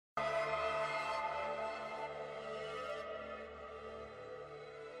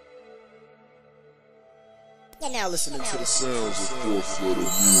You're now listening to the sounds of 4thLetter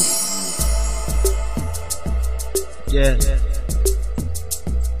music. Yeah.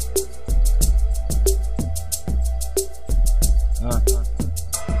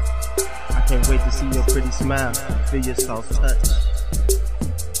 I can't wait to see your pretty smile, feel your soft touch.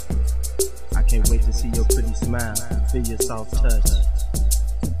 I can't wait to see your pretty smile, feel your soft touch.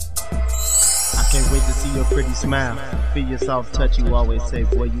 I can't wait to see your pretty smile, feel your soft touch. You always say,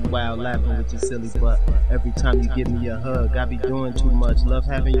 boy, you wild, laughing with your silly butt. Every time you give me a hug, I be doing too much. Love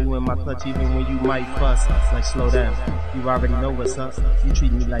having you in my clutch even when you might fuss. Like, slow down, you already know what's up. You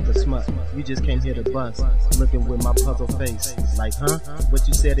treat me like a smut, you just came here to bust. Looking with my puzzle face, like, huh? What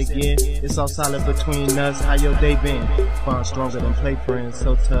you said again? It's all solid between us, how your day been? Fun stronger than play friends,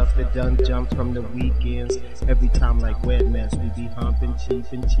 so tough it done jumped from the weekends. Every time like wet mess, we be humping,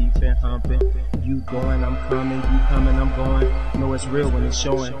 chiefing, humping. You going, I'm coming, you coming, I'm going. Know it's real when it's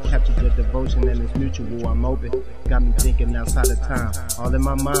showing. Captured your devotion and it's mutual, I'm open. Got me thinking outside of time. All in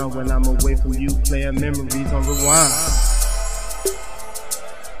my mind when I'm away from you, playing memories on rewind.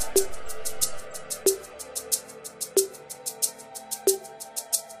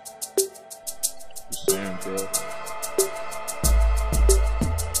 Girl.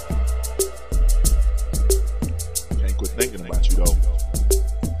 Can't quit thinking about you though.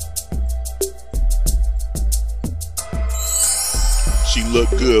 She look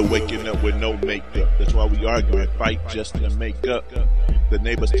good waking up with no makeup. That's why we argue and fight just to make up. The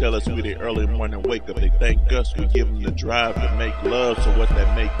neighbors tell us we the early morning wake up. They thank us, we give them the drive to make love. So what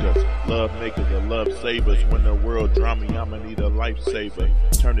that make us? Love makers or love savers. When the world drown me, I'ma need a lifesaver.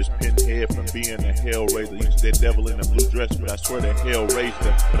 Turn this pinhead from being a hell raiser. Used to that devil in a blue dress, but I swear that hell raised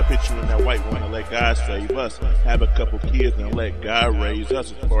her. But I picture in that white one and let God save us. Have a couple kids and let God raise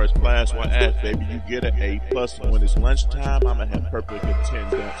us. As far as class, why ask, baby, you get an A+. When it's lunchtime, I'ma have perfect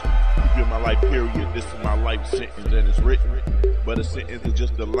attendance. You feel my life period, this is my life sentence and it's written. But a sentence is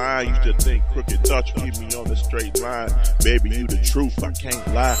just a line. You should think crooked thoughts, you keep me on the straight line. Baby, you the truth, I can't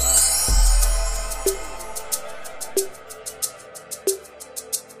lie.